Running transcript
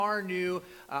are new,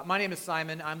 my name is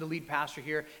Simon. I'm the lead pastor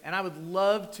here, and I would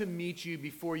love to meet you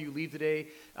before you leave today,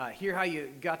 hear how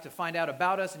you got to find out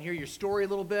about us and hear your story a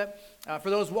little bit. For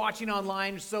those watching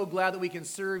online, so glad that we can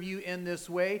serve you in this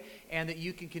way and that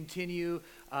you can continue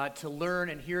to learn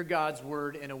and hear God's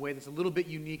word in a way that's a little bit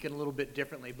unique and a little bit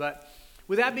differently. But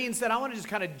with that being said, I want to just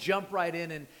kind of jump right in,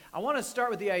 and I want to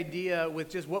start with the idea with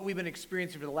just what we've been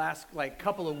experiencing for the last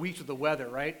couple of weeks with the weather,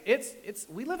 right?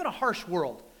 We live in a harsh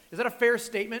world. Is that a fair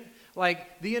statement?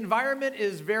 The environment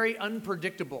is very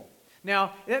unpredictable.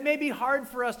 Now, that may be hard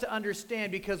for us to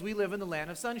understand because we live in the land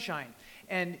of sunshine.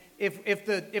 And if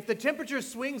the temperature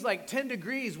swings 10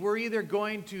 degrees, we're either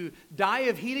going to die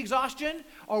of heat exhaustion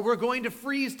or we're going to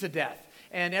freeze to death.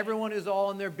 And everyone is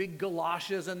all in their big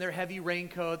galoshes and their heavy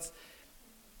raincoats.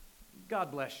 God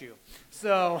bless you.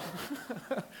 So,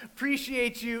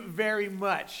 appreciate you very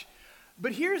much.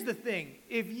 But here's the thing.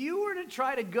 If you were to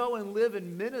try to go and live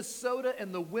in Minnesota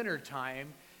in the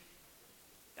wintertime,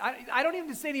 I don't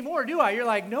even say anymore, do I? You're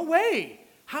like, no way.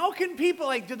 How can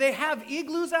people, do they have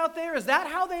igloos out there? Is that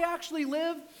how they actually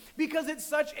live? Because it's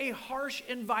such a harsh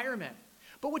environment.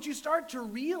 But what you start to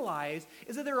realize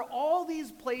is that there are all these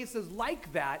places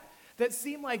like that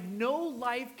seem like no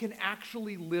life can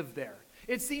actually live there.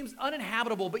 It seems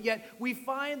uninhabitable, but yet we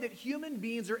find that human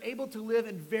beings are able to live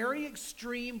in very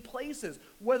extreme places,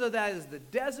 whether that is the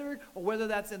desert or whether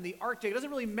that's in the Arctic. It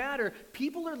doesn't really matter.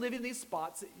 People are living in these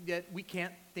spots that we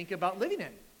can't think about living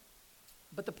in.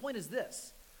 But the point is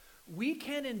this. We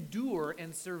can endure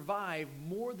and survive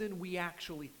more than we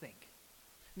actually think.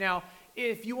 Now,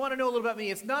 if you want to know a little about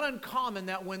me, it's not uncommon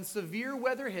that when severe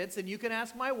weather hits, and you can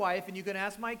ask my wife and you can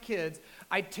ask my kids,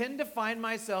 I tend to find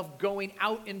myself going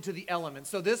out into the elements.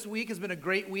 So this week has been a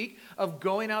great week of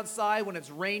going outside when it's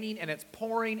raining and it's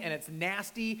pouring and it's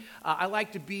nasty. I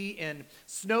like to be in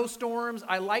snowstorms.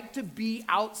 I like to be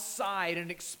outside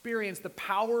and experience the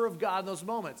power of God in those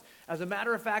moments. As a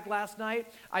matter of fact, last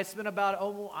night, I spent about,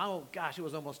 it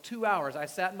was almost 2 hours. I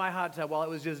sat in my hot tub while it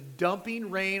was just dumping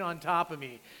rain on top of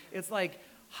me. It's like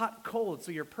hot, cold,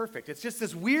 so you're perfect. It's just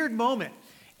this weird moment.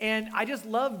 And I just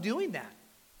love doing that.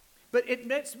 But it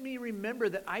makes me remember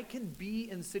that I can be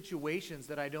in situations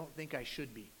that I don't think I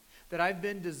should be. That I've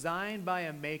been designed by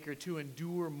a maker to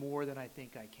endure more than I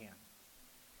think I can.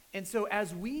 And so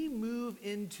as we move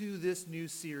into this new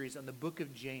series on the book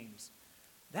of James,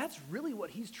 that's really what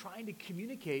he's trying to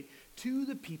communicate to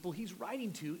the people he's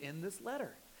writing to in this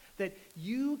letter. That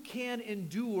you can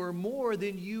endure more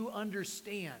than you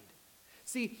understand.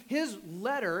 See, his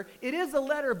letter, it is a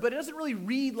letter, but it doesn't really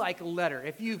read like a letter.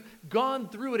 If you've gone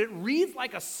through it, it reads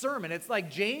like a sermon. It's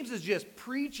like James is just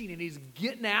preaching and he's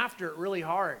getting after it really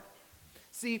hard.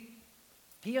 See,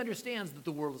 he understands that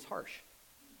the world is harsh.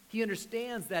 He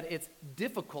understands that it's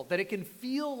difficult, that it can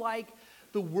feel like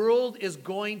the world is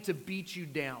going to beat you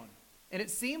down. And it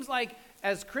seems like,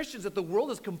 as Christians, that the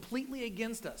world is completely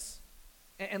against us.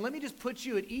 And let me just put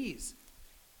you at ease.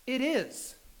 It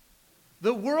is.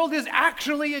 The world is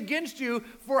actually against you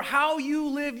for how you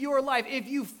live your life. If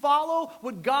you follow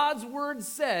what God's word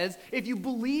says, if you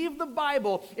believe the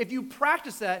Bible, if you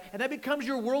practice that, and that becomes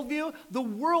your worldview, the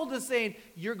world is saying,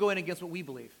 you're going against what we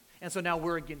believe. And so now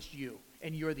we're against you,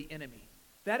 and you're the enemy.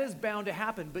 That is bound to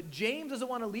happen. But James doesn't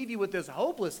want to leave you with this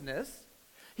hopelessness.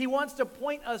 He wants to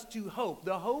point us to hope,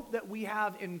 the hope that we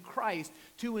have in Christ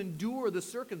to endure the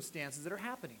circumstances that are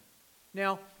happening.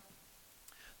 Now,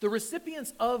 the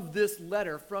recipients of this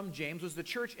letter from James was the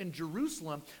church in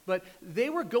Jerusalem, but they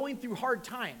were going through hard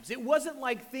times. It wasn't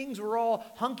like things were all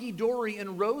hunky-dory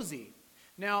and rosy.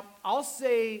 Now, I'll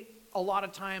say a lot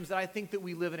of times that I think that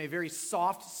we live in a very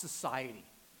soft society.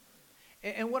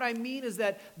 And what I mean is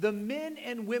that the men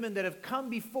and women that have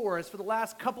come before us for the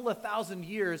last couple of thousand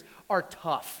years are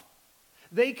tough.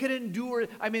 They could endure.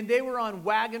 They were on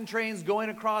wagon trains going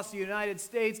across the United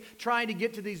States trying to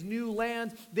get to these new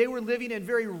lands. They were living in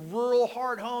very rural,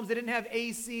 hard homes. They didn't have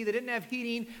AC. They didn't have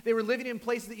heating. They were living in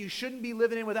places that you shouldn't be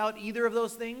living in without either of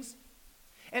those things.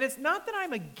 And it's not that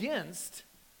I'm against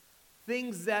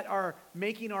things that are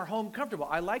making our home comfortable.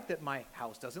 I like that my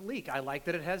house doesn't leak. I like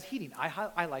that it has heating.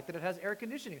 I like that it has air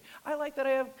conditioning. I like that I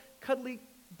have cuddly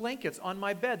blankets on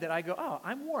my bed that I go,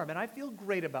 I'm warm and I feel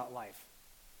great about life.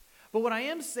 But what I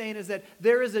am saying is that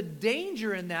there is a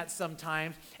danger in that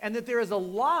sometimes, and that there is a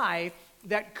lie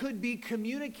that could be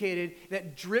communicated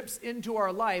that drips into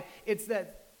our life. It's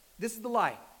that, this is the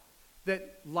lie,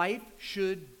 that life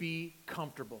should be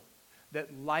comfortable,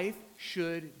 that life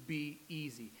should be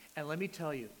easy. And let me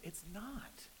tell you, it's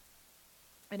not.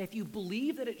 And if you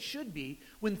believe that it should be,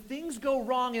 when things go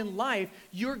wrong in life,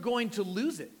 you're going to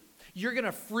lose it. You're going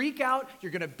to freak out.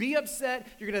 You're going to be upset.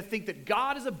 You're going to think that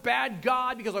God is a bad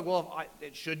God because,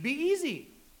 it should be easy.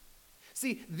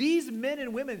 See, these men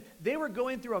and women, they were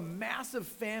going through a massive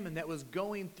famine that was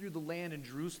going through the land in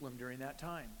Jerusalem during that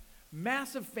time.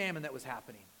 Massive famine that was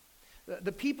happening.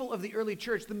 The people of the early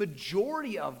church, the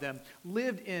majority of them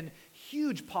lived in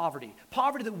huge poverty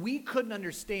that we couldn't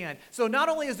understand. So not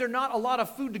only is there not a lot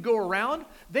of food to go around,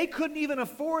 they couldn't even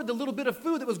afford the little bit of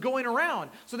food that was going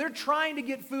around. So they're trying to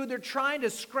get food, they're trying to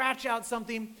scratch out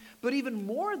something, but even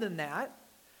more than that,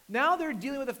 now they're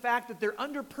dealing with the fact that they're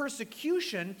under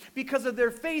persecution because of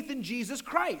their faith in Jesus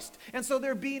Christ. And so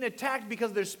they're being attacked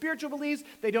because of their spiritual beliefs.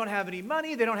 They don't have any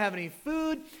money, they don't have any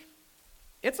food.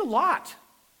 It's a lot.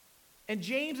 And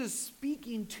James is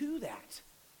speaking to that.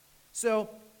 So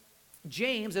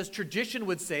James, as tradition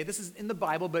would say, this is in the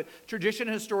Bible, but tradition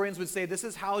historians would say this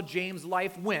is how James'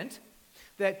 life went,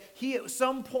 that he at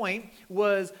some point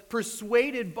was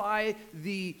persuaded by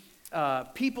the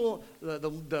people,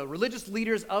 the religious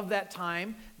leaders of that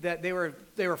time, that they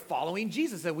were following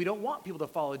Jesus, that we don't want people to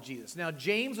follow Jesus. Now,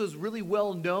 James was really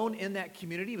well known in that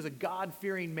community. He was a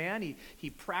God-fearing man. He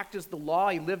practiced the law.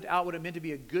 He lived out what it meant to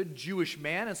be a good Jewish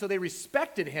man, and so they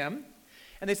respected him.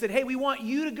 And they said, hey, we want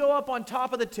you to go up on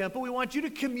top of the temple. We want you to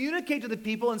communicate to the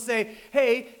people and say,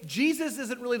 hey, Jesus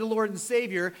isn't really the Lord and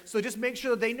Savior, so just make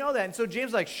sure that they know that. And so James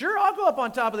is like, sure, I'll go up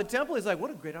on top of the temple. He's like, what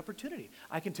a great opportunity.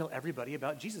 I can tell everybody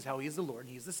about Jesus, how he is the Lord and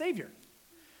he is the Savior.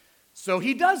 So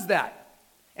he does that.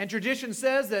 And tradition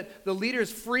says that the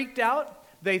leaders freaked out.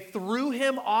 They threw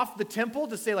him off the temple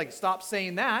to say, stop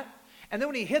saying that. And then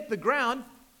when he hit the ground,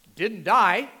 didn't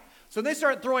die. So they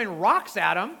start throwing rocks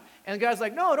at him. And the guy's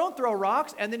like, no, don't throw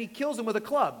rocks. And then he kills him with a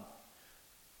club.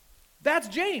 That's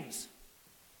James.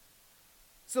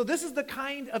 So this is the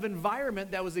kind of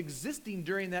environment that was existing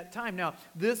during that time. Now,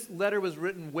 this letter was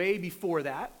written way before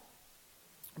that.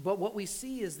 But what we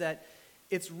see is that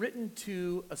it's written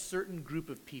to a certain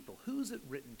group of people. Who's it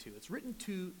written to? It's written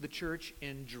to the church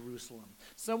in Jerusalem.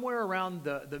 Somewhere around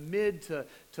the mid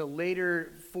to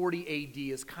later 40 AD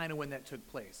is kind of when that took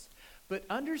place. But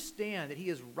understand that he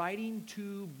is writing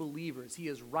to believers. He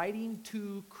is writing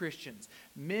to Christians,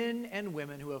 men and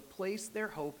women who have placed their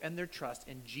hope and their trust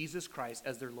in Jesus Christ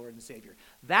as their Lord and Savior.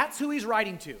 That's who he's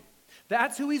writing to.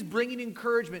 That's who he's bringing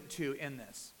encouragement to in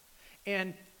this.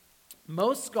 And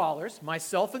most scholars,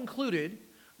 myself included,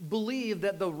 believe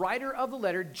that the writer of the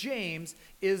letter, James,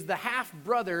 is the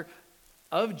half-brother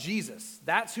of Jesus.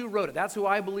 That's who wrote it. That's who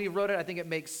I believe wrote it. I think it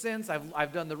makes sense.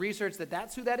 I've done the research that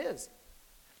that's who that is.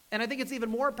 And I think it's even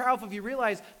more powerful if you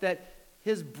realize that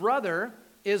his brother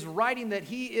is writing that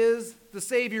he is the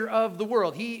Savior of the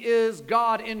world. He is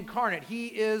God incarnate. He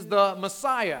is the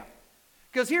Messiah.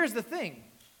 Because here's the thing.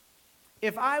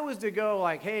 If I was to go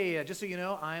hey, just so you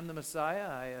know, I am the Messiah.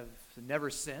 I have never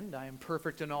sinned. I am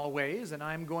perfect in all ways, and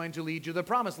I'm going to lead you to the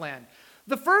promised land.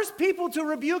 The first people to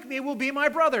rebuke me will be my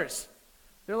brothers.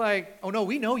 They're like, oh no,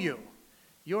 we know you.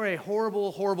 You're a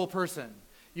horrible, horrible person.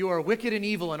 You are wicked and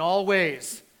evil in all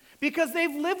ways. Because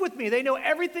they've lived with me. They know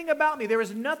everything about me. There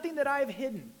is nothing that I have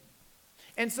hidden.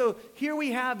 And so here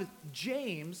we have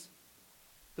James,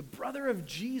 the brother of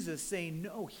Jesus, saying,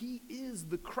 no, he is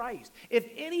the Christ. If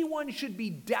anyone should be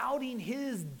doubting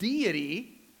his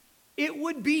deity, it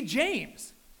would be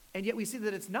James. And yet we see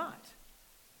that it's not.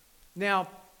 Now,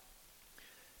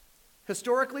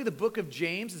 historically, the book of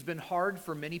James has been hard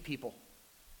for many people.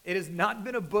 It has not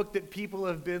been a book that people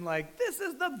have been like, this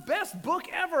is the best book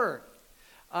ever.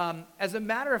 As a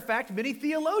matter of fact, many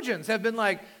theologians have been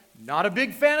like, not a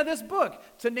big fan of this book.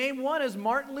 To name one is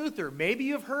Martin Luther. Maybe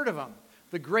you've heard of him.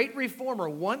 The great reformer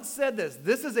once said this.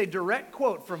 This is a direct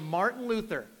quote from Martin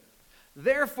Luther.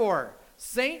 Therefore,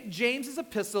 St. James's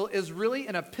epistle is really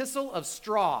an epistle of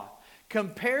straw.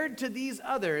 Compared to these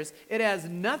others, it has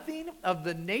nothing of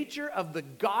the nature of the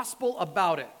gospel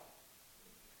about it.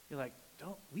 You're like,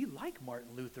 don't we like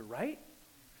Martin Luther, right?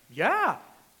 Yeah.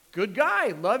 Good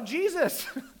guy, love Jesus.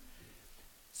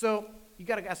 So you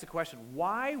got to ask the question,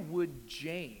 why would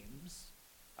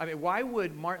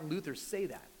Martin Luther say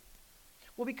that?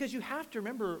 Well, because you have to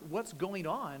remember what's going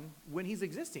on when he's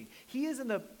existing. He is in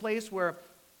the place where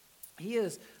he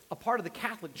is a part of the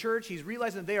Catholic Church. He's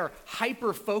realizing that they are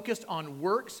hyper-focused on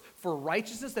works for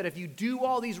righteousness, that if you do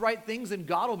all these right things, then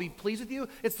God will be pleased with you.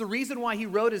 It's the reason why he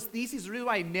wrote his thesis, the reason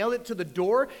why he nailed it to the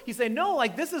door. He's saying, no,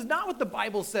 this is not what the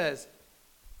Bible says.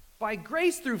 By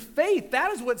grace through faith,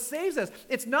 that is what saves us.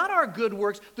 It's not our good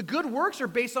works. The good works are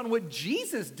based on what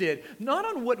Jesus did, not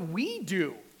on what we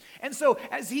do. And so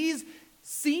as he's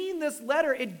seeing this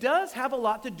letter, it does have a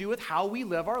lot to do with how we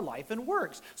live our life and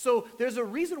works. So there's a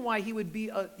reason why he would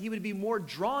be more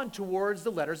drawn towards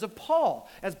the letters of Paul,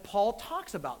 as Paul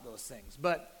talks about those things.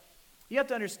 But you have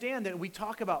to understand that when we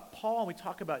talk about Paul and we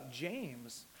talk about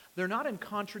James, they're not in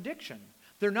contradiction.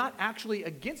 They're not actually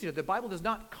against each other. The Bible does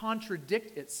not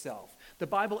contradict itself. The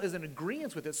Bible is in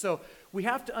agreement with it. So we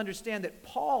have to understand that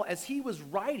Paul, as he was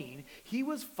writing, he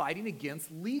was fighting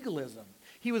against legalism.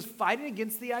 He was fighting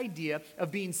against the idea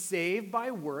of being saved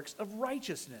by works of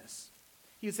righteousness.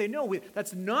 He would say, no,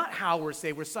 that's not how we're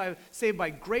saved. We're saved by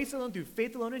grace alone, through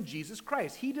faith alone in Jesus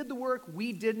Christ. He did the work,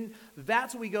 we didn't.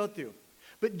 That's what we go through.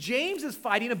 But James is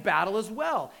fighting a battle as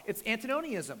well. It's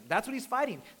antinomianism. That's what he's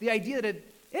fighting. The idea that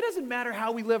it doesn't matter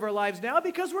how we live our lives now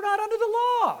because we're not under the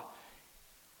law.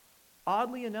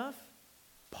 Oddly enough,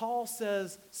 Paul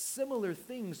says similar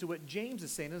things to what James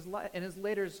is saying in his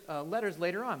letters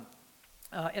later on.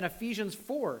 In Ephesians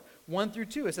 4, 1 through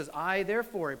 2, it says, I,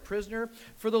 therefore, a prisoner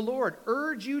for the Lord,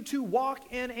 urge you to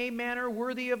walk in a manner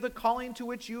worthy of the calling to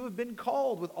which you have been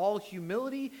called, with all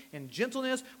humility and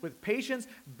gentleness, with patience,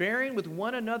 bearing with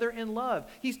one another in love.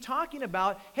 He's talking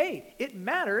about, hey, it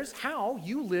matters how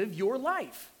you live your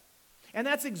life. And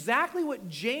that's exactly what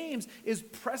James is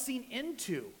pressing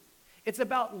into. It's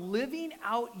about living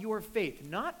out your faith,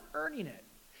 not earning it.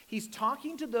 He's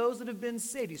talking to those that have been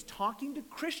saved. He's talking to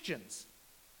Christians.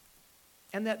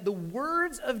 And that the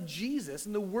words of Jesus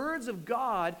and the words of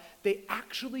God, they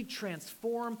actually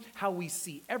transform how we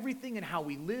see everything and how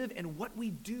we live and what we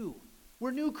do.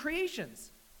 We're new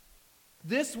creations.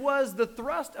 This was the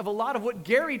thrust of a lot of what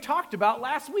Gary talked about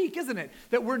last week, isn't it?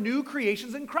 That we're new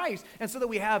creations in Christ. And so that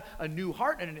we have a new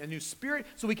heart and a new spirit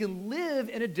so we can live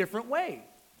in a different way.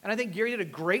 And I think Gary did a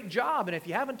great job. And if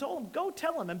you haven't told him, go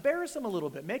tell him. Embarrass him a little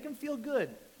bit. Make him feel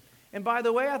good. And by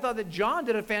the way, I thought that John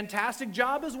did a fantastic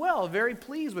job as well. Very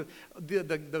pleased with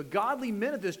the godly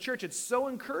men of this church. It's so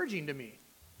encouraging to me.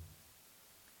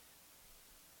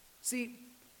 See,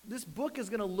 this book is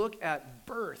going to look at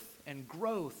birth and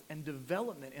growth and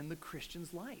development in the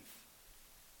Christian's life.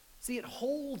 See, it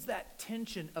holds that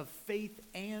tension of faith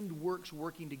and works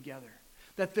working together,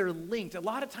 that they're linked. A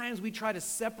lot of times we try to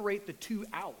separate the two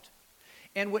out.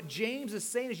 And what James is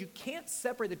saying is you can't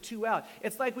separate the two out.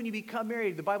 It's like when you become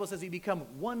married, the Bible says you become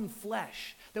one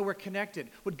flesh, that we're connected.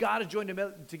 What God has joined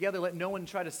together, let no one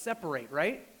try to separate,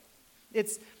 right?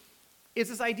 It's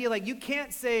this idea like you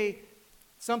can't say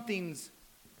something's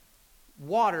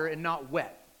water and not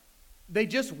wet. They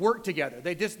just work together.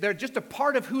 They're just a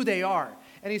part of who they are.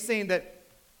 And he's saying that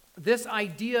this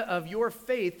idea of your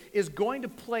faith is going to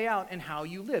play out in how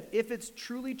you live. If it's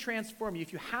truly transformed you,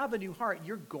 if you have a new heart,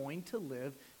 you're going to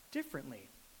live differently.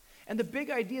 And the big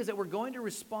idea is that we're going to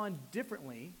respond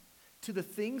differently to the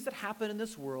things that happen in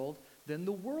this world than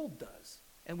the world does.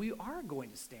 And we are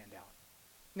going to stand out.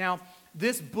 Now,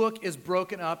 this book is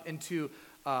broken up into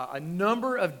a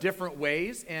number of different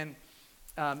ways. And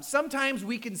sometimes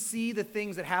we can see the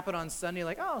things that happen on Sunday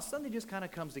like, oh, Sunday just kind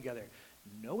of comes together.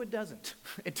 No, it doesn't.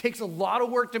 It takes a lot of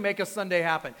work to make a Sunday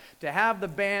happen. To have the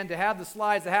band, to have the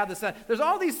slides, to have the sun. There's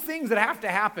all these things that have to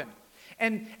happen.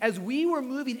 And as we were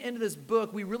moving into this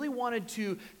book, we really wanted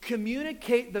to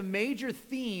communicate the major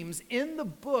themes in the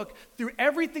book through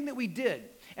everything that we did.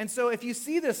 And so if you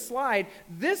see this slide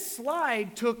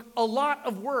took a lot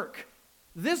of work.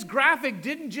 This graphic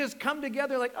didn't just come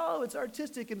together like, oh, it's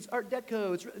artistic and it's Art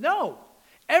Deco. No.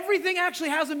 Everything actually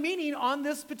has a meaning on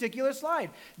this particular slide.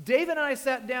 David and I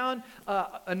sat down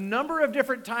a number of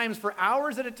different times for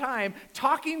hours at a time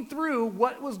talking through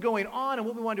what was going on and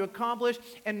what we wanted to accomplish.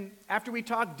 And after we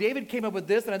talked, David came up with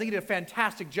this, and I think he did a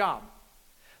fantastic job.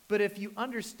 But if you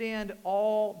understand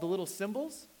all the little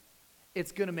symbols,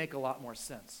 it's going to make a lot more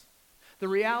sense. The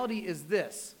reality is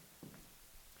this.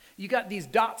 You got these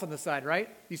dots on the side, right?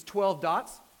 These 12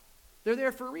 dots. They're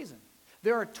there for a reason.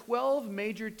 There are 12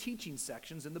 major teaching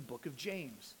sections in the book of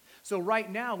James. So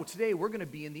right now, today, we're going to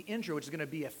be in the intro, which is going to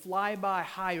be a flyby,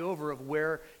 high over of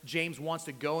where James wants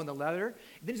to go in the letter.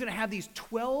 Then he's going to have these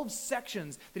 12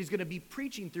 sections that he's going to be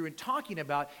preaching through and talking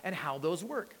about and how those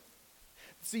work.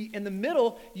 See, in the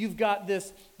middle, you've got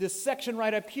this section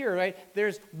right up here, right?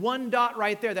 There's one dot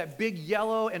right there, that big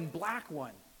yellow and black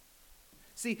one.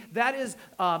 See, that is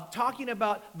talking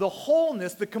about the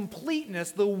wholeness, the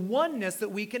completeness, the oneness that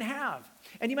we can have.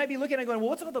 And you might be looking at it going, well,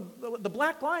 what's up with the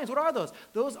black lines? What are those?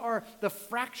 Those are the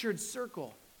fractured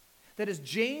circle. That is,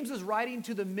 James is writing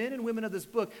to the men and women of this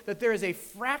book that there is a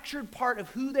fractured part of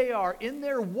who they are in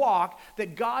their walk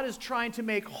that God is trying to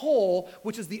make whole,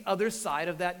 which is the other side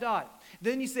of that dot.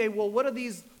 Then you say, well, what are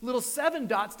these little 7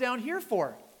 dots down here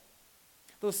for?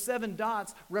 Those 7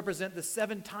 dots represent the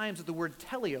 7 times that the word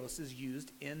teleos is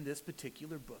used in this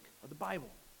particular book of the Bible.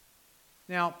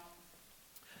 Now,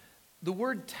 the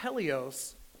word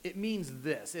teleos, it means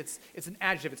this. It's an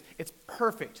adjective. It's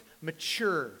perfect,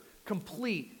 mature,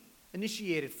 complete,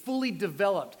 initiated, fully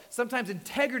developed. Sometimes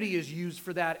integrity is used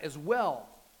for that as well.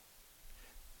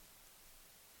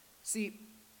 See,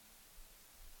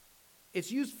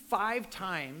 it's used 5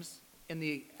 times in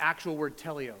the actual word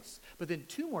teleos, but then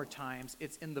 2 more times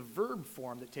it's in the verb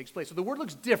form that takes place. So the word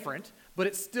looks different, but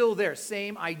it's still there,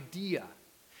 same idea.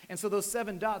 And so those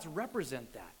 7 dots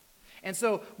represent that. And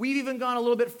so we've even gone a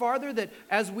little bit farther that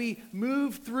as we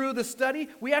move through the study,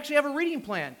 we actually have a reading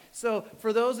plan. So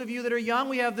for those of you that are young,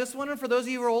 we have this one, and for those of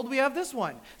you who are old, we have this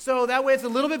one. So that way it's a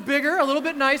little bit bigger, a little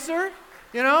bit nicer,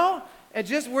 you know?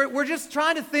 We're just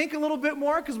trying to think a little bit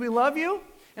more because we love you.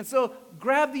 And so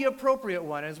grab the appropriate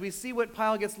one. As we see what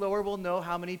pile gets lower, we'll know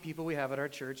how many people we have at our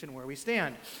church and where we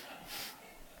stand.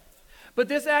 But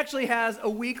this actually has a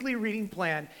weekly reading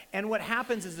plan, and what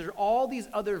happens is there are all these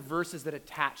other verses that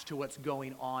attach to what's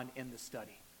going on in the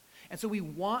study. And so we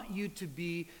want you to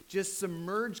be just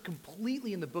submerged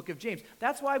completely in the book of James.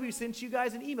 That's why we sent you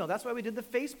guys an email. That's why we did the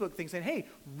Facebook thing saying, hey,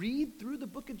 read through the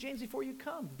book of James before you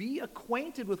come. Be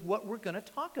acquainted with what we're going to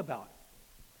talk about.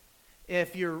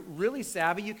 If you're really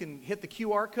savvy, you can hit the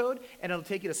QR code, and it'll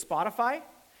take you to Spotify.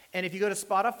 And if you go to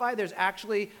Spotify, there's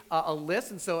actually a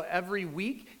list, and so every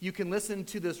week you can listen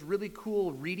to this really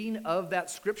cool reading of that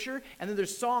scripture, and then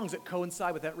there's songs that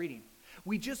coincide with that reading.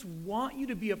 We just want you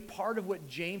to be a part of what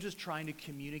James is trying to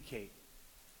communicate.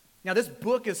 Now, this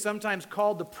book is sometimes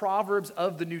called the Proverbs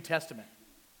of the New Testament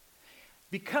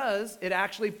because it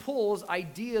actually pulls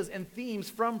ideas and themes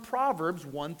from Proverbs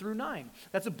 1 through 9.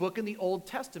 That's a book in the Old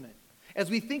Testament. As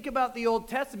we think about the Old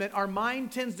Testament, our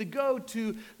mind tends to go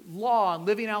to law and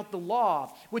living out the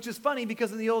law, which is funny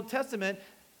because in the Old Testament,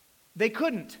 they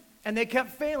couldn't, and they kept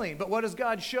failing. But what does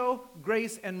God show?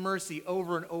 Grace and mercy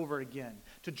over and over again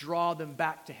to draw them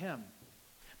back to Him.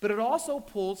 But it also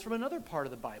pulls from another part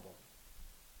of the Bible,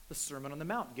 the Sermon on the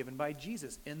Mount given by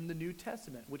Jesus in the New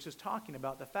Testament, which is talking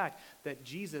about the fact that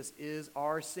Jesus is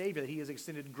our Savior, that He has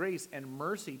extended grace and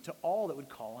mercy to all that would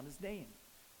call on His name.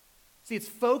 See, it's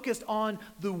focused on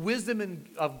the wisdom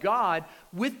of God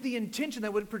with the intention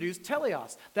that would produce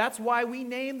teleos. That's why we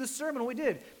named the sermon what we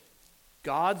did.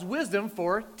 God's wisdom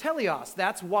for teleos.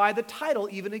 That's why the title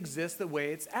even exists the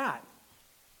way it's at.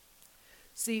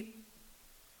 See,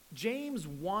 James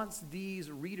wants these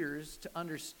readers to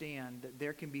understand that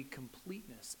there can be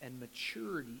completeness and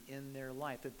maturity in their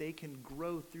life, that they can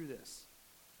grow through this.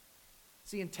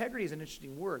 See, integrity is an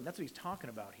interesting word, and that's what he's talking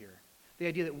about here. The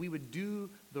idea that we would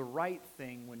do the right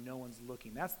thing when no one's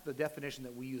looking. That's the definition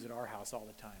that we use at our house all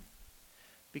the time.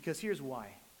 Because here's why.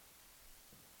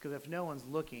 Because if no one's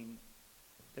looking,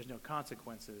 there's no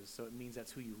consequences, so it means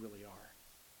that's who you really are.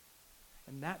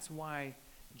 And that's why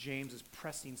James is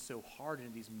pressing so hard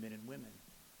into these men and women.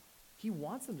 He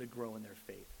wants them to grow in their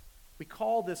faith. We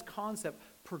call this concept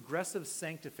progressive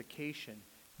sanctification,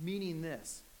 meaning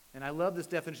this, and I love this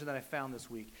definition that I found this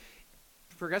week.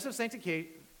 Progressive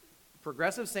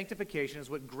sanctification is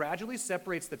what gradually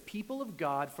separates the people of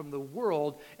God from the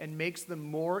world and makes them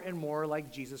more and more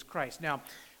like Jesus Christ. Now,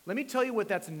 let me tell you what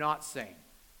that's not saying.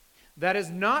 That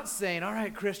is not saying, all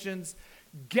right, Christians,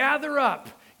 gather up,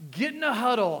 get in a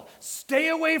huddle, stay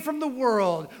away from the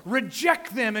world,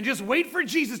 reject them, and just wait for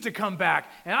Jesus to come back,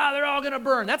 and they're all going to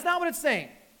burn. That's not what it's saying.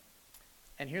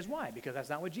 And here's why, because that's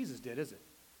not what Jesus did, is it?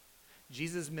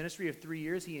 Jesus' ministry of 3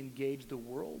 years, he engaged the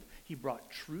world. He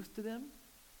brought truth to them.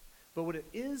 But what it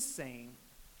is saying,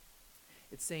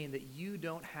 it's saying that you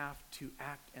don't have to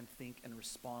act and think and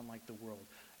respond like the world.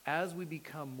 As we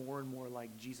become more and more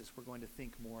like Jesus, we're going to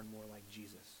think more and more like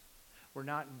Jesus. We're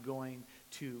not going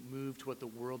to move to what the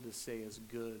world does say is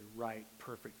good, right,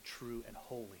 perfect, true, and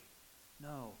holy.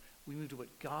 No, we move to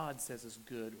what God says is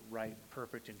good, right,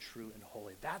 perfect, and true, and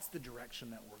holy. That's the direction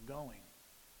that we're going.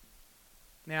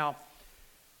 Now,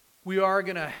 we are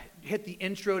going to hit the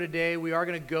intro today. We are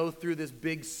going to go through this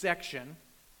big section,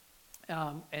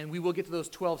 and we will get to those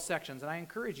 12 sections. And I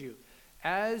encourage you,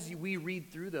 as we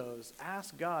read through those,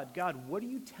 ask God, God, what are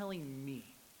you telling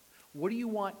me? What do you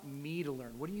want me to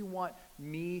learn? What do you want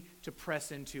me to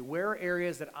press into? Where are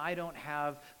areas that I don't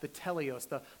have the teleos,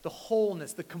 the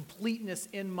wholeness, the completeness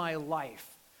in my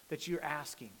life that you're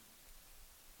asking?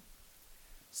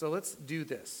 So let's do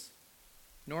this.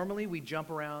 Normally, we jump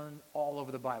around all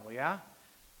over the Bible, yeah?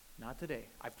 Not today.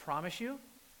 I promise you,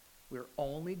 we're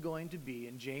only going to be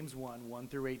in James 1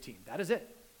 through 18. That is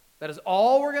it. That is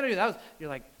all we're going to do. You're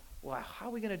like, well, how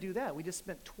are we going to do that? We just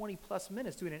spent 20 plus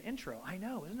minutes doing an intro. I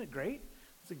know, isn't it great?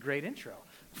 It's a great intro.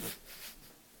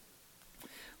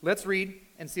 Let's read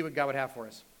and see what God would have for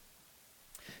us.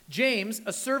 James,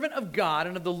 a servant of God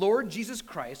and of the Lord Jesus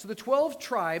Christ, to the 12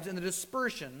 tribes in the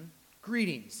dispersion,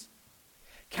 greetings.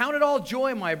 Count it all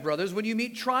joy, my brothers, when you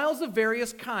meet trials of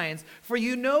various kinds, for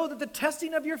you know that the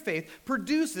testing of your faith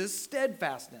produces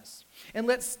steadfastness. And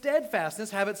let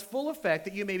steadfastness have its full effect,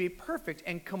 that you may be perfect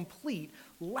and complete,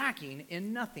 lacking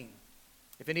in nothing.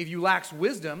 If any of you lacks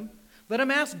wisdom, let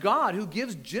him ask God, who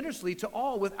gives generously to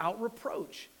all without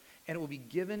reproach, and it will be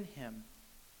given him.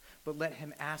 But let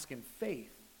him ask in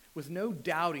faith, with no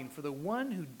doubting, for the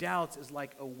one who doubts is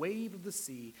like a wave of the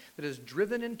sea that is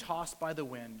driven and tossed by the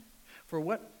wind.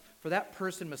 For that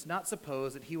person must not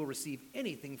suppose that he will receive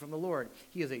anything from the Lord.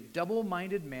 He is a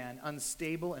double-minded man,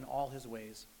 unstable in all his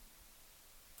ways.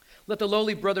 Let the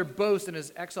lowly brother boast in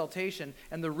his exaltation,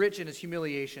 and the rich in his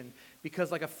humiliation,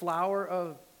 because like a flower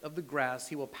of the grass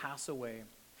he will pass away.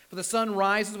 For the sun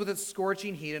rises with its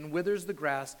scorching heat and withers the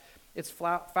grass. Its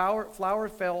flower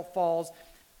falls,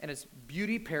 and its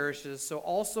beauty perishes. So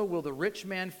also will the rich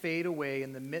man fade away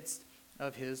in the midst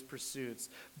of his pursuits.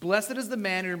 Blessed is the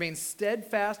man who remains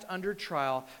steadfast under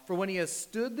trial, for when he has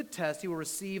stood the test, he will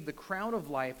receive the crown of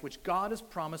life, which God has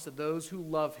promised to those who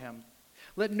love him.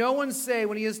 Let no one say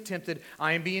when he is tempted,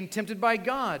 I am being tempted by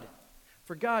God.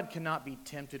 For God cannot be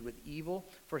tempted with evil,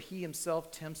 for he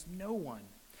himself tempts no one.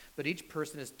 But each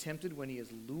person is tempted when he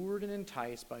is lured and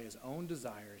enticed by his own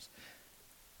desires.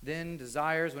 Then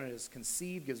desires, when it is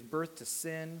conceived, gives birth to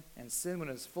sin, and sin, when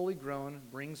it is fully grown,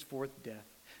 brings forth death.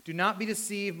 Do not be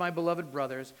deceived, my beloved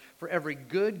brothers, for every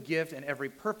good gift and every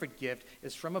perfect gift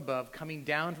is from above, coming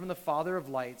down from the Father of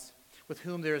lights, with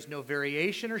whom there is no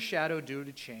variation or shadow due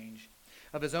to change.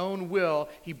 Of his own will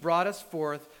he brought us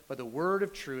forth by the word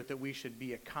of truth, that we should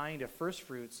be a kind of first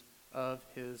fruits of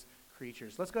his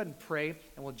creatures. Let's go ahead and pray,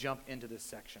 and we'll jump into this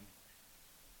section.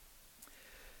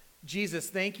 Jesus,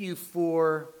 thank you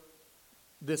for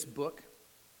this book.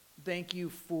 Thank you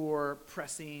for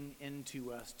pressing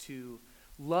into us to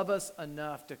love us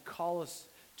enough to call us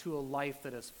to a life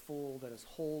that is full, that is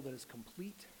whole, that is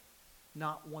complete,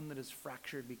 not one that is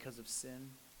fractured because of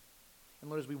sin. And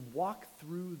Lord, as we walk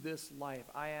through this life,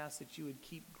 I ask that you would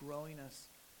keep growing us,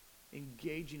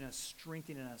 engaging us,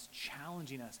 strengthening us,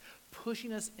 challenging us,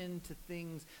 pushing us into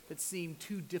things that seem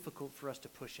too difficult for us to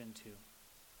push into.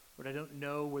 Lord, I don't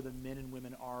know where the men and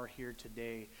women are here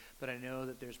today, but I know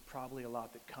that there's probably a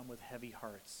lot that come with heavy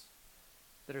hearts,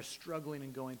 that are struggling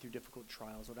and going through difficult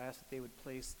trials. Lord, I ask that they would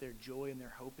place their joy and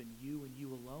their hope in you and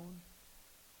you alone,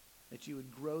 that you would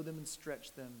grow them and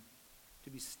stretch them to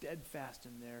be steadfast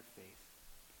in their faith.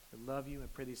 I love you. I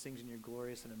pray these things in your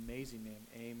glorious and amazing name.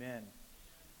 Amen.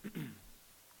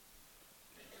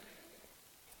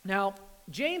 Now,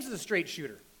 James is a straight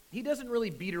shooter. He doesn't really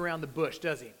beat around the bush,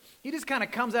 does he? He just kind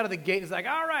of comes out of the gate and is like,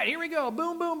 all right, here we go.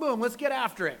 Boom, boom, boom. Let's get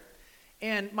after it.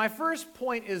 And my first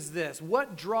point is this: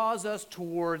 what draws us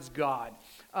towards God?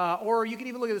 Or you can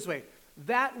even look at it this way: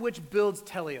 that which builds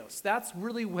teleos. That's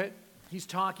really what he's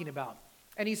talking about.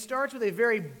 And he starts with a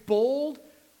very bold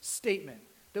statement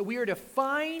that we are to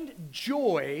find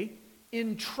joy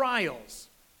in trials.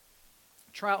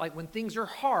 Trial, like when things are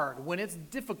hard, when it's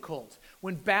difficult,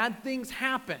 when bad things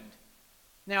happen.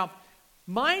 Now,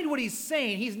 mind what he's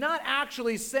saying. He's not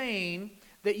actually saying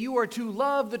that you are to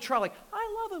love the trial. Like,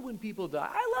 I love it when people die.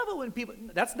 I love it when people...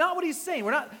 That's not what he's saying.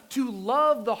 We're not to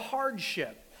love the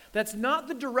hardship. That's not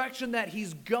the direction that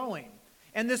he's going.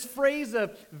 And this phrase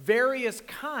of various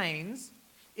kinds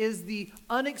is the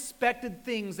unexpected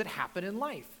things that happen in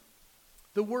life.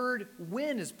 The word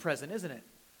when is present, isn't it?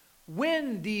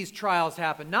 When these trials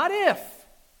happen, not if.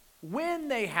 When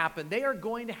they happen, they are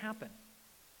going to happen.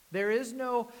 There is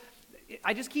no...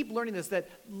 I just keep learning this, that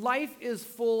life is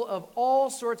full of all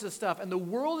sorts of stuff, and the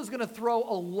world is going to throw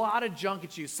a lot of junk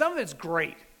at you. Some of it's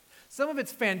great. Some of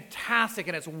it's fantastic,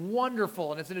 and it's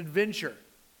wonderful, and it's an adventure.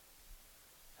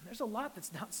 And there's a lot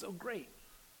that's not so great.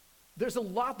 There's a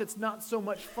lot that's not so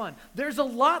much fun. There's a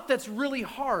lot that's really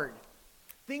hard.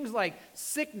 Things like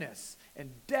sickness and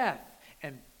death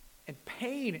and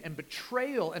pain and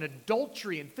betrayal and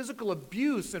adultery and physical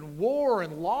abuse and war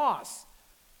and loss.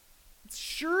 It's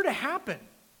sure to happen.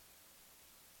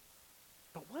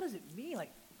 But what does it mean?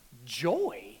 Like,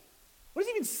 joy? What is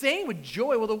he even saying with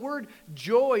joy? Well, the word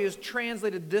joy is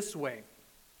translated this way: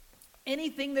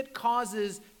 anything that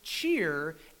causes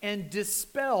cheer and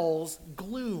dispels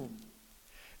gloom.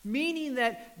 Meaning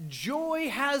that joy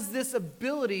has this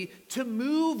ability to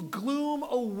move gloom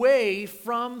away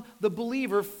from the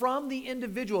believer, from the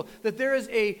individual. That there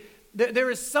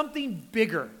is something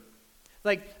bigger.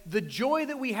 Like, the joy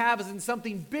that we have is in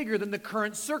something bigger than the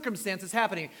current circumstances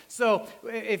happening. So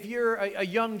if you're a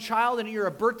young child and you're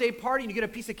at a birthday party and you get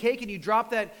a piece of cake and you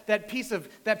drop that piece of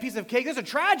cake, there's a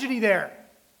tragedy there.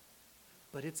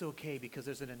 But it's okay because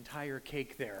there's an entire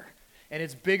cake there. And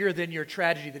it's bigger than your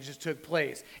tragedy that just took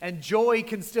place. And joy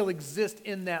can still exist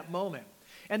in that moment.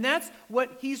 And that's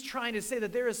what he's trying to say,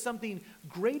 that there is something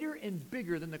greater and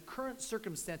bigger than the current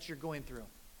circumstance you're going through.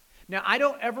 Now, I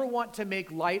don't ever want to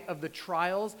make light of the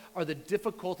trials or the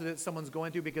difficulty that someone's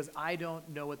going through because I don't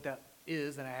know what that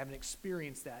is and I haven't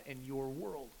experienced that in your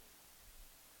world.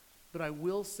 But I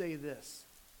will say this,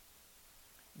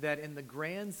 that in the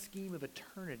grand scheme of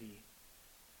eternity,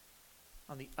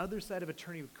 on the other side of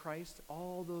eternity with Christ,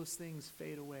 all those things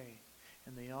fade away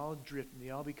and they all drift and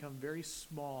they all become very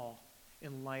small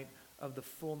in light of the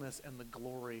fullness and the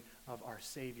glory of our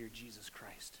Savior, Jesus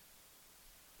Christ.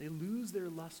 They lose their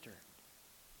luster.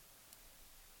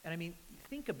 And I mean,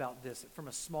 think about this from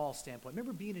a small standpoint.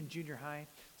 Remember being in junior high?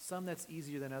 Some that's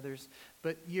easier than others.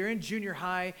 But you're in junior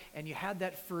high and you had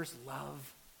that first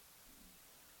love.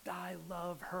 I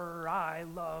love her, I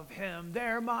love him,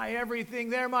 they're my everything,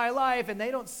 they're my life. And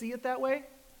they don't see it that way.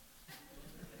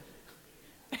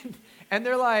 And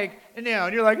they're like, and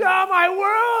you're like, oh, my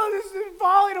world is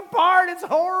falling apart, it's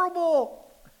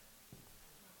horrible.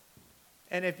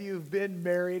 And if you've been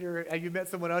married or you met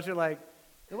someone else, you're like,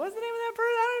 what's the name of that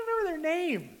person? I don't remember their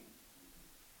name.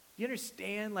 You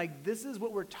understand? Like, this is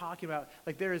what we're talking about.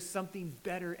 Like, there is something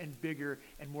better and bigger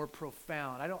and more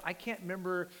profound. I can't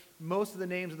remember most of the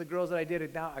names of the girls that I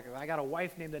dated. Now I got a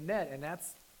wife named Annette, and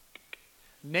that's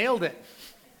nailed it.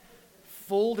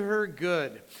 Fooled her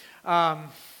good.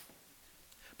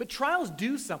 But trials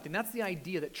do something. That's the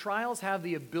idea, that trials have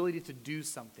the ability to do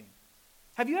something.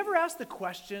 Have you ever asked the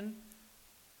question,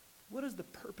 what is the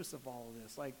purpose of all of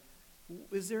this? Like,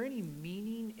 is there any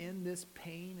meaning in this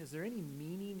pain? Is there any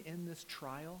meaning in this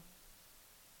trial?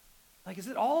 Like, is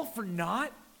it all for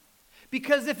naught?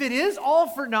 Because if it is all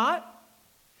for naught,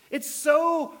 it's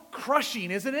so crushing,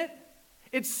 isn't it?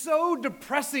 It's so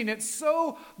depressing. It's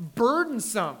so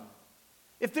burdensome.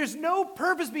 If there's no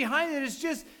purpose behind it, it's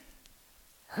just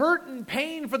hurt and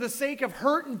pain for the sake of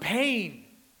hurt and pain.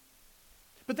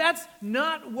 But that's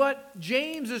not what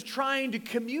James is trying to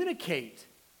communicate.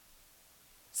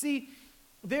 See,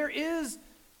 there is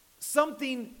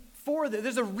something for this.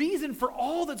 There's a reason for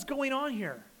all that's going on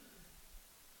here.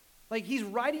 Like, he's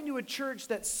writing to a church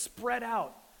that's spread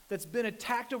out, that's been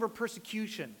attacked over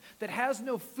persecution, that has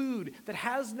no food, that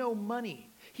has no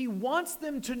money. He wants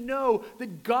them to know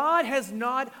that God has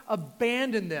not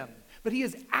abandoned them, but he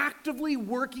is actively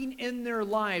working in their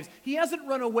lives. He hasn't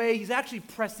run away. He's actually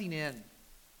pressing in.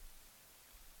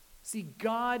 See,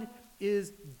 God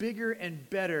is bigger and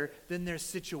better than their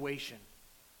situation.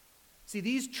 See,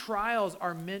 these trials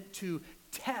are meant to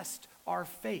test our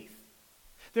faith.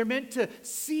 They're meant to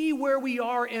see where we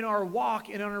are in our walk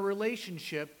and in our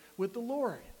relationship with the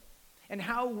Lord and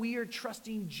how we are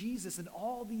trusting Jesus in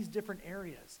all these different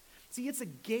areas. See, it's a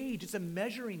gauge, it's a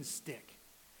measuring stick.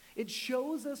 It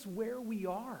shows us where we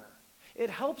are. It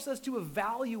helps us to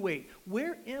evaluate,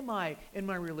 where am I in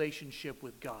my relationship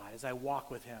with God as I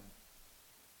walk with him?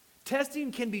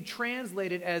 Testing can be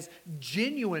translated as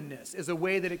genuineness, is a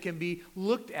way that it can be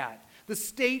looked at. The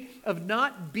state of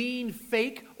not being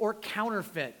fake or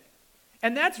counterfeit.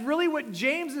 And that's really what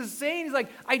James is saying. He's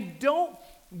like, I don't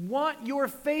want your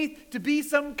faith to be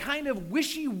some kind of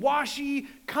wishy-washy,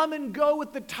 come and go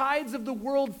with the tides of the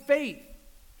world faith.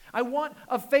 I want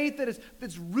a faith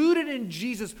that's rooted in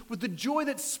Jesus, with the joy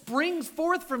that springs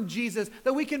forth from Jesus,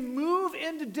 that we can move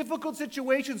into difficult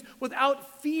situations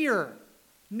without fear,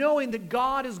 knowing that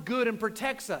God is good and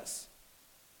protects us.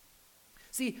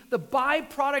 See, the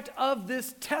byproduct of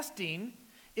this testing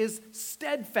is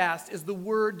steadfast, is the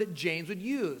word that James would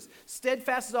use.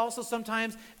 Steadfast is also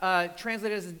sometimes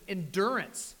translated as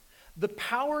endurance, the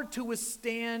power to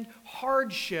withstand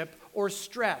hardship or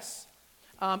stress.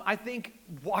 I think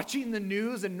watching the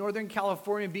news in Northern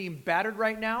California being battered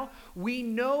right now, we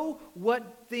know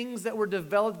what things that were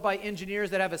developed by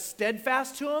engineers that have a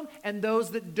steadfast to them and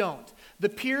those that don't. The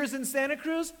piers in Santa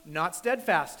Cruz, not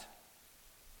steadfast.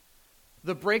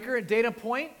 The breaker at Dana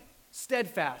Point,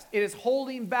 steadfast. It is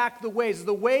holding back the waves. As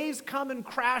the waves come and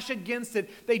crash against it,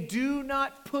 they do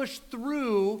not push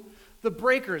through the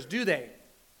breakers, do they?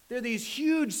 They're these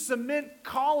huge cement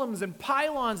columns and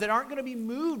pylons that aren't going to be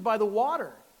moved by the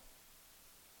water.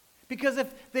 Because if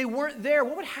they weren't there,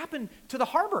 what would happen to the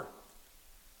harbor?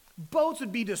 Boats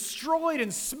would be destroyed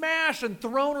and smashed and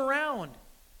thrown around.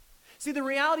 See, the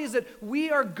reality is that we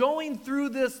are going through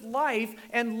this life,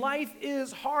 and life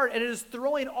is hard, and it is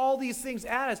throwing all these things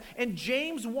at us. And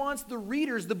James wants the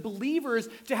readers, the believers,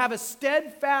 to have a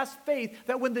steadfast faith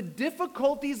that when the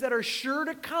difficulties that are sure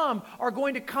to come are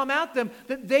going to come at them,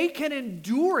 that they can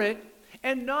endure it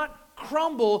and not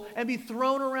crumble and be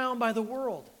thrown around by the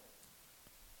world.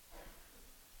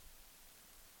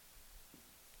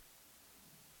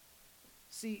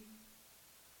 See,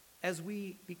 as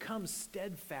we become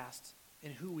steadfast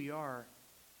in who we are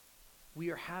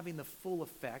having the full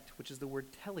effect, which is the word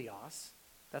teleos.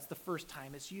 That's the first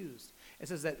time it's used. It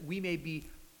says that we may be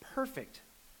perfect,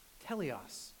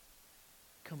 teleos,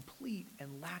 complete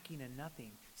and lacking in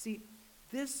nothing. See,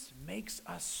 this makes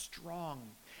us strong.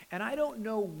 And I don't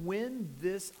know when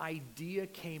this idea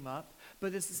came up,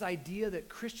 but it's this idea that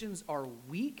Christians are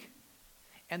weak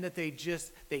and that they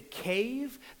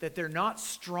cave, that they're not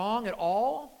strong at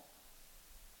all.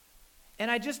 And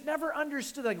I just never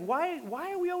understood, like, why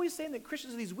are we always saying that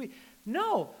Christians are these weak?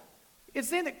 No, it's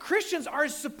saying that Christians are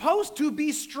supposed to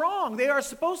be strong. They are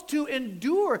supposed to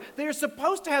endure. They are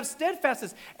supposed to have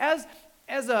steadfastness. As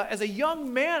a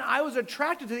young man, I was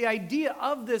attracted to the idea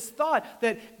of this thought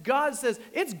that God says,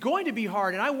 it's going to be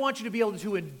hard, and I want you to be able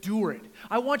to endure it.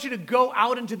 I want you to go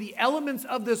out into the elements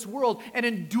of this world and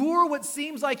endure what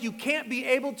seems like you can't be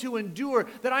able to endure,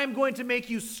 that I am going to make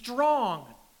you strong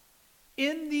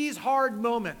in these hard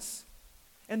moments.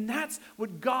 And that's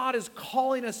what God is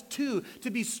calling us to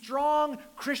be strong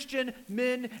Christian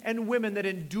men and women that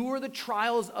endure the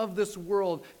trials of this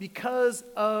world because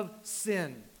of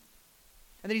sin.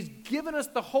 And that He's given us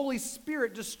the Holy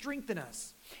Spirit to strengthen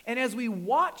us. And as we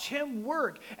watch Him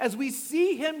work, as we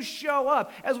see Him show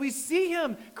up, as we see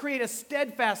Him create a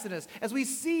steadfastness, as we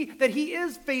see that He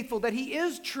is faithful, that He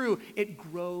is true, it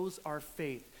grows our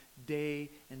faith day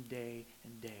and day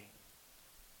and day.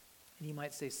 And you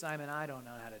might say, Simon, I don't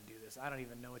know how to do this. I don't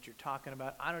even know what you're talking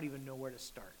about. I don't even know where to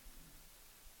start.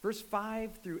 Verse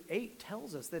 5 through 8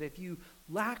 tells us that if you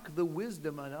lack the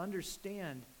wisdom and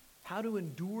understand how to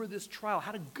endure this trial,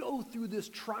 how to go through this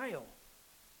trial,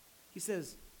 he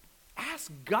says,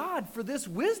 ask God for this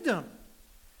wisdom.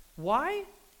 Why?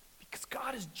 Because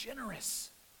God is generous.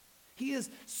 He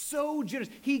is so generous.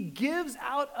 He gives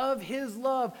out of His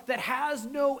love that has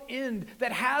no end,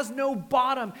 that has no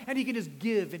bottom, and He can just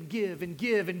give and give and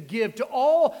give and give to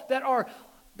all that are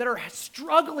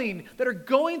struggling, that are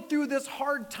going through this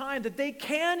hard time, that they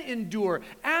can endure.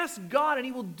 Ask God, and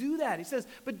He will do that. He says,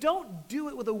 but don't do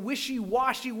it with a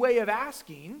wishy-washy way of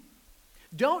asking.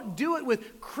 Don't do it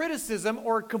with criticism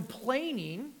or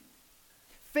complaining.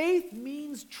 Faith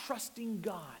means trusting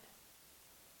God.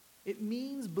 It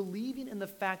means believing in the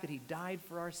fact that He died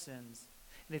for our sins.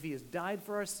 And if He has died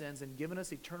for our sins and given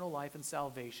us eternal life and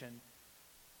salvation,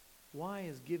 why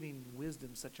is giving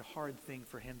wisdom such a hard thing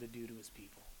for Him to do to His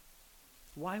people?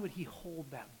 Why would He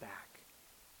hold that back?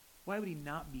 Why would He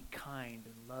not be kind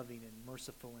and loving and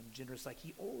merciful and generous like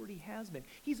He already has been?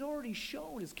 He's already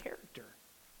shown His character.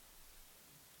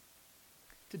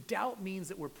 To doubt means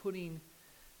that we're putting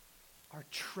our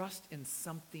trust in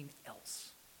something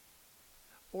else.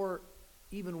 Or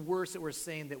even worse, that we're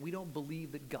saying that we don't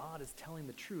believe that God is telling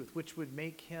the truth, which would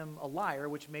make Him a liar,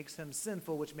 which makes Him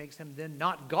sinful, which makes Him then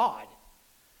not God.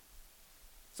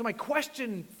 So my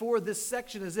question for this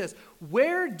section is this: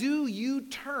 where do you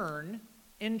turn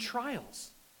in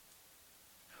trials?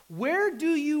 Where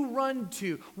do you run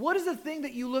to? What is the thing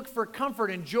that you look for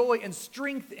comfort and joy and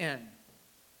strength in?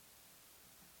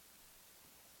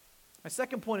 My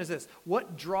second point is this: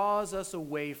 what draws us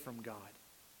away from God?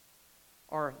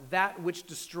 Are that which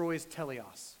destroys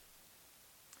teleos.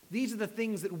 These are the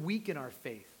things that weaken our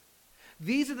faith.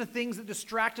 These are the things that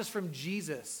distract us from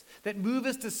Jesus, that move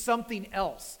us to something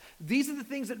else. These are the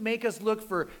things that make us look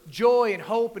for joy and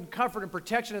hope and comfort and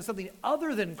protection in something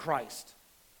other than Christ.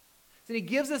 And He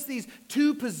gives us these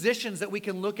two positions that we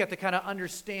can look at to kind of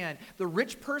understand the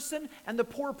rich person and the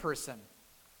poor person.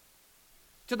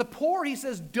 To the poor, He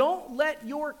says, don't let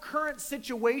your current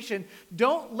situation,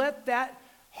 don't let that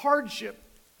hardship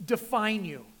define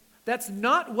you. That's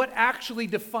not what actually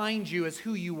defines you as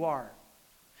who you are.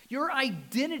 Your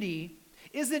identity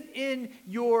isn't in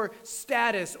your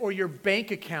status or your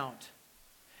bank account.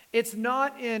 It's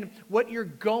not in what you're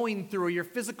going through or your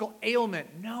physical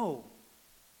ailment. No.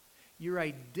 Your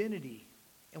identity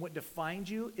and what defines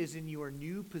you is in your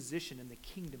new position in the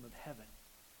kingdom of heaven.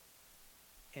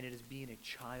 And it is being a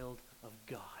child of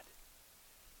God.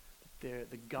 The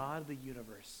God of the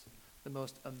universe, the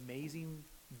most amazing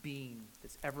being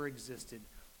that's ever existed,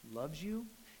 loves you,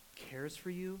 cares for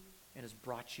you, and has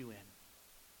brought you in. It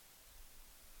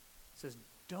says,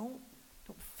 don't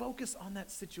Don't focus on that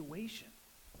situation.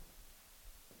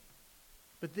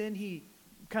 But then he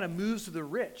kind of moves to the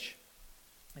rich.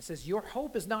 It says, your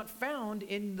hope is not found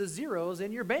in the zeros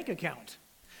in your bank account.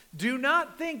 Do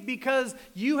not think because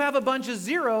you have a bunch of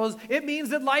zeros, it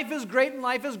means that life is great and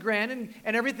life is grand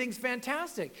and everything's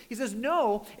fantastic. He says,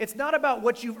 no, it's not about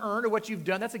what you've earned or what you've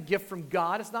done. That's a gift from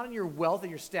God. It's not in your wealth or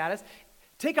your status.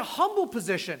 Take a humble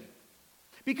position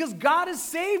because God has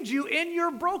saved you in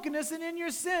your brokenness and in your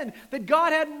sin. That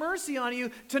God had mercy on you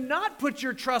to not put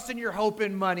your trust and your hope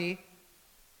in money,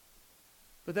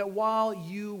 but that while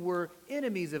you were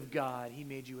enemies of God, he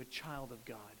made you a child of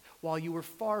God. While you were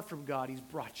far from God, he's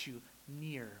brought you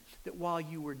near. That while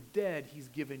you were dead, he's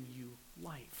given you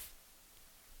life.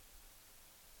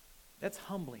 That's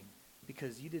humbling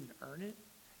because you didn't earn it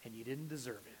and you didn't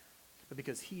deserve it. But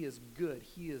because he is good,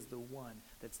 he is the one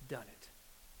that's done it.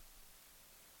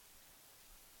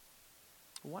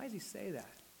 Why does he say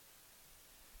that?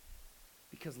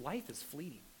 Because life is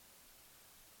fleeting.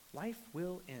 Life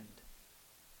will end.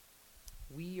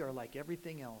 We are like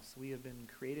everything else. We have been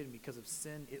created, and because of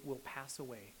sin, it will pass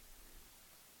away.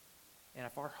 And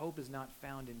if our hope is not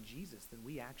found in Jesus, then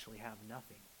we actually have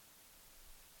nothing.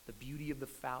 The beauty of the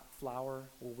flower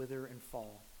will wither and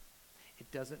fall.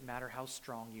 It doesn't matter how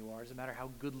strong you are. It doesn't matter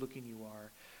how good-looking you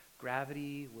are.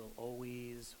 Gravity will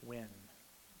always win.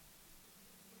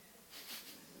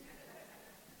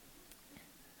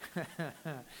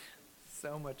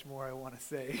 So much more I want to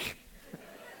say.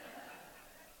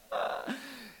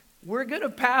 We're going to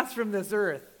pass from this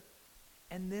earth.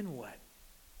 And then what?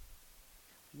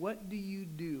 What do you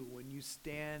do when you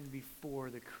stand before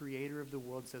the creator of the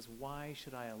world and says, why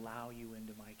should I allow you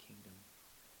into my kingdom?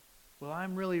 Well,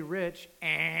 I'm really rich.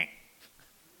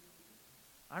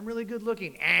 I'm really good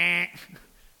looking.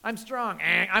 I'm strong.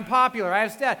 I'm popular. I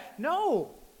have stats.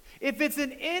 No. If it's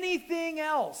in anything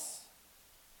else,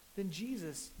 then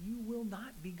Jesus, you will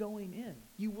not be going in.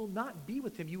 You will not be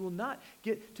with him. You will not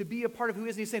get to be a part of who he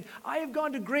is. And he's saying, I have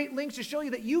gone to great lengths to show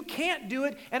you that you can't do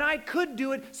it, and I could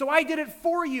do it, so I did it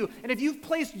for you. And if you've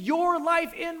placed your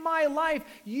life in my life,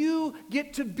 you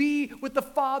get to be with the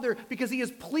Father because he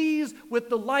is pleased with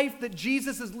the life that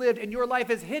Jesus has lived, and your life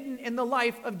is hidden in the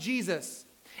life of Jesus.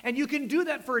 And you can do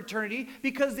that for eternity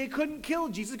because they couldn't kill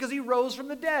Jesus because he rose from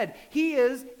the dead. He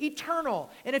is eternal.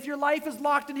 And if your life is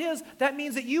locked in his, that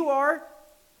means that you are.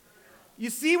 You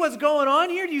see what's going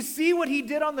on here? Do you see what he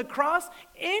did on the cross?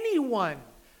 Anyone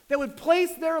that would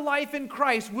place their life in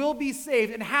Christ will be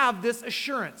saved and have this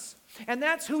assurance. And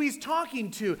that's who he's talking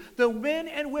to, the men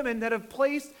and women that have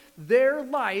placed their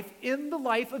life in the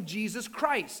life of Jesus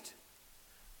Christ.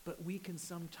 But we can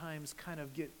sometimes kind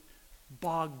of get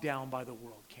bogged down by the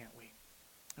world, can't we?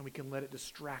 And we can let it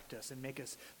distract us and make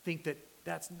us think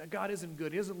that God isn't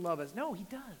good, he doesn't love us. No, he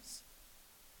does.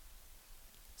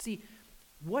 See,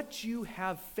 what you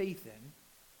have faith in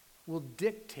will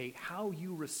dictate how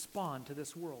you respond to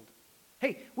this world.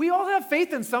 Hey, we all have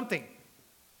faith in something.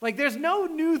 Like there's no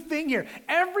new thing here.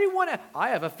 Everyone, I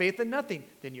have a faith in nothing.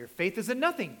 Then your faith is in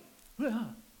nothing.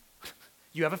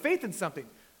 You have a faith in something.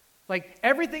 Like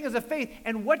everything is a faith,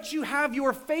 and what you have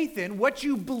your faith in, what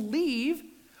you believe,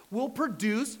 will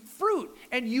produce fruit,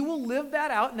 and you will live that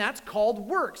out, and that's called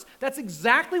works. That's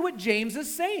exactly what James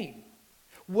is saying.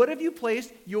 What have you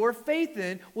placed your faith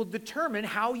in will determine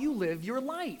how you live your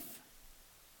life.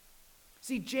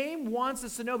 See, James wants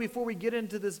us to know before we get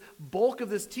into this bulk of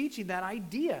this teaching, that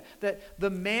idea that the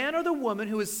man or the woman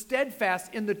who is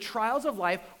steadfast in the trials of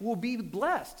life will be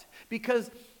blessed, because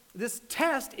this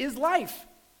test is life.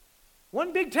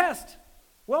 One big test.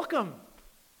 Welcome.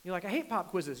 You're like, I hate pop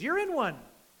quizzes. You're in one.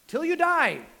 Till you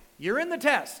die, you're in the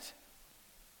test.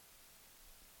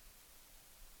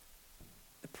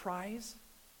 The prize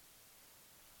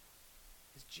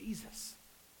is Jesus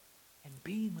and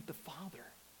being with the Father.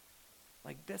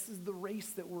 Like this is the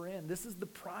race that we're in. This is the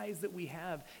prize that we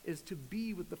have, is to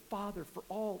be with the Father for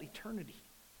all eternity.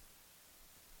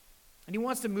 And he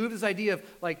wants to move this idea of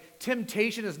like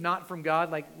temptation is not from God.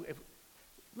 Like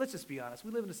let's just be honest.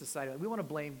 We live in a society, we want to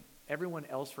blame everyone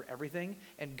else for everything,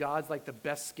 and God's like the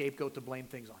best scapegoat to blame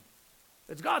things on.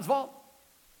 It's God's fault.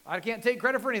 I can't take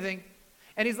credit for anything.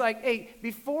 And he's like, hey,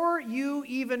 before you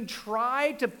even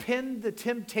try to pin the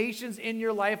temptations in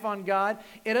your life on God,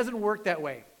 it doesn't work that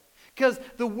way. Because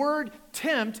the word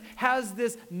tempt has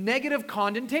this negative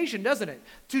connotation, doesn't it?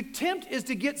 To tempt is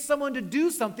to get someone to do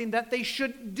something that they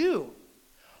shouldn't do.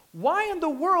 Why in the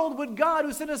world would God,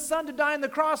 who sent his son to die on the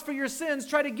cross for your sins,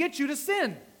 try to get you to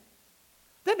sin?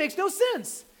 That makes no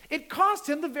sense. It cost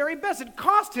him the very best. It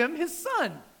cost him his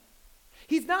son.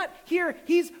 He's not here.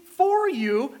 He's for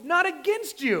you, not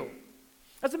against you.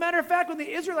 As a matter of fact, when the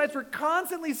Israelites were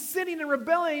constantly sinning and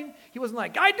rebelling, he wasn't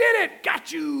like, I did it,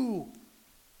 got you.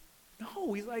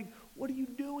 No, he's like, what are you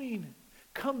doing?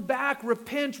 Come back,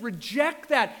 repent, reject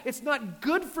that. It's not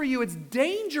good for you. It's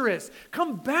dangerous.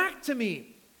 Come back to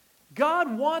me.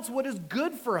 God wants what is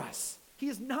good for us. He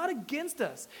is not against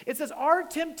us. It says our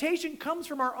temptation comes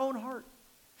from our own heart.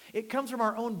 It comes from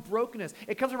our own brokenness.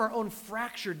 It comes from our own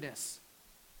fracturedness,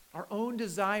 our own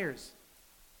desires,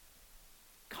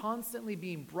 constantly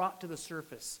being brought to the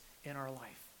surface in our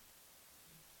life.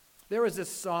 There was this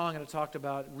song and it talked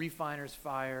about refiner's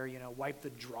fire, wipe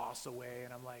the dross away.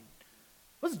 And I'm like,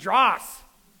 what's dross?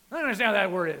 I don't understand what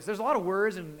that word is. There's a lot of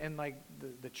words in like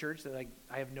the church that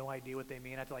I have no idea what they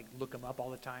mean. I have to look them up all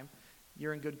the time.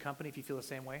 You're in good company if you feel the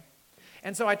same way.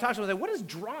 And so I talked to them, I was like, what is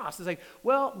dross? It's like,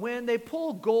 well, when they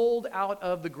pull gold out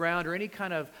of the ground or any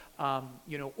kind of,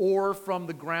 ore from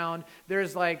the ground,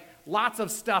 there's lots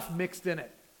of stuff mixed in it.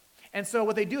 And so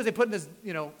what they do is they put in this,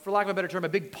 for lack of a better term, a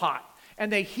big pot. And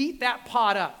they heat that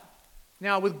pot up.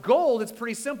 Now with gold, it's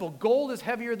pretty simple. Gold is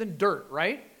heavier than dirt,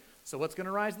 right? So what's going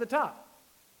to rise to the top?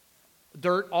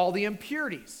 Dirt, all the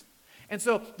impurities. And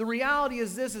so the reality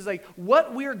is this, is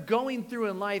what we're going through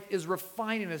in life is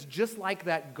refining us just like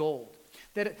that gold.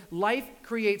 That life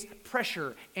creates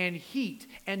pressure and heat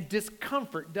and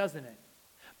discomfort, doesn't it?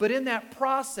 But in that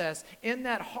process, in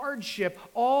that hardship,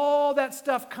 all that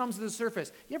stuff comes to the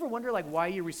surface. You ever wonder why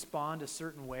you respond a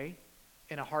certain way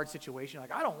in a hard situation?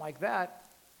 I don't like that.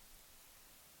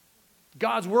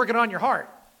 God's working on your heart.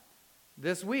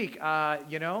 This week,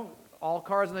 all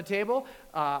cards on the table.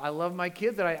 I love my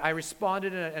kids that I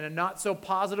responded in a not so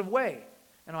positive way.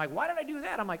 And I'm like, why did I do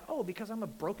that? I'm like, because I'm a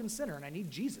broken sinner and I need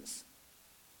Jesus.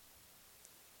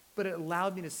 But it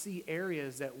allowed me to see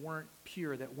areas that weren't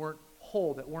pure, that weren't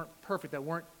whole, that weren't perfect, that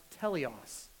weren't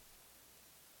teleos.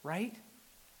 Right?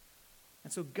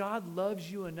 And so God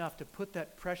loves you enough to put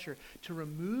that pressure to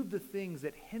remove the things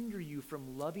that hinder you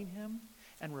from loving him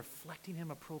and reflecting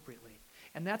him appropriately.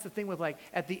 And that's the thing with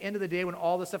at the end of the day when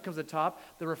all this stuff comes to the top,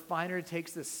 the refiner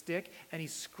takes the stick and he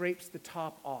scrapes the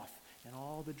top off and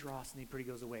all the dross and the impurity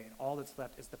goes away and all that's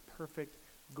left is the perfect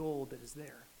gold that is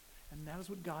there. And that is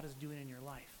what God is doing in your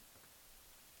life.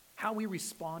 How we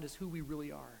respond is who we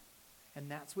really are. And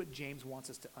that's what James wants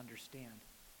us to understand.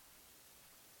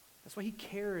 That's why he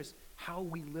cares how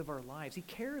we live our lives. He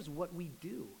cares what we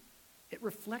do. It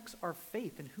reflects our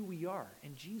faith in who we are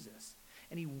in Jesus.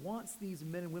 And he wants these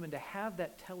men and women to have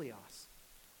that teleos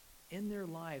in their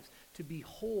lives, to be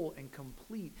whole and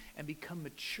complete and become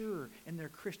mature in their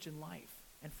Christian life.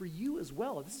 And for you as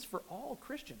well. This is for all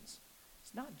Christians.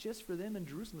 It's not just for them in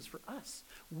Jerusalem, it's for us.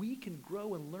 We can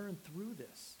grow and learn through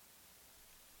this.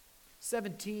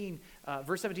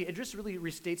 Verse 17, it just really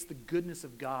restates the goodness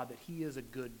of God, that he is a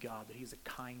good God, that he's a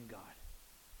kind God.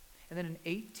 And then in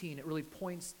 18, it really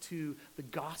points to the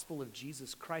gospel of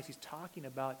Jesus Christ. He's talking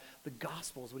about the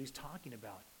gospel is what he's talking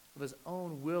about. Of his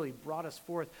own will, he brought us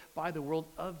forth by the word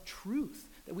of truth,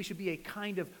 that we should be a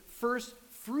kind of first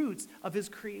fruits of his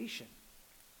creation.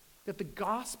 That the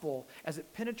gospel, as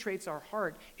it penetrates our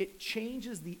heart, it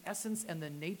changes the essence and the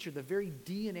nature, the very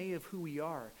DNA of who we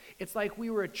are. It's like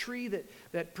we were a tree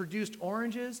that produced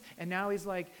oranges, and now he's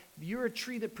like, you're a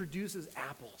tree that produces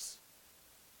apples.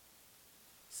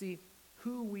 See,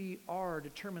 who we are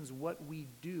determines what we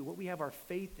do, what we have our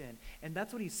faith in, and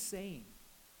that's what he's saying.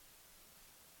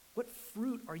 What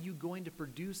fruit are you going to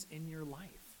produce in your life?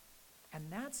 And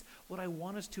that's what I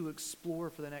want us to explore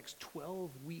for the next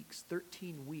 12 weeks,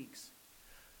 13 weeks.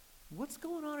 What's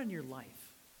going on in your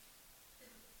life?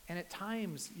 And at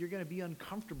times, you're going to be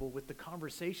uncomfortable with the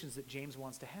conversations that James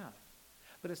wants to have.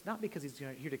 But it's not because he's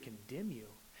here to condemn you.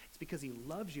 It's because he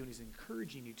loves you and he's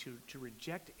encouraging you to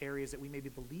reject areas that we may be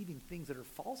believing things that are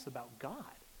false about God.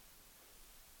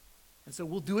 And so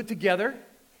we'll do it together.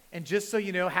 And just so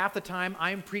you know, half the time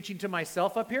I'm preaching to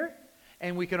myself up here.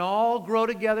 And we can all grow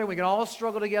together, we can all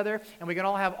struggle together, and we can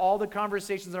all have all the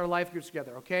conversations in our life groups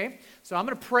together, okay? So I'm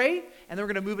going to pray, and then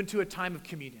we're going to move into a time of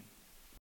communion.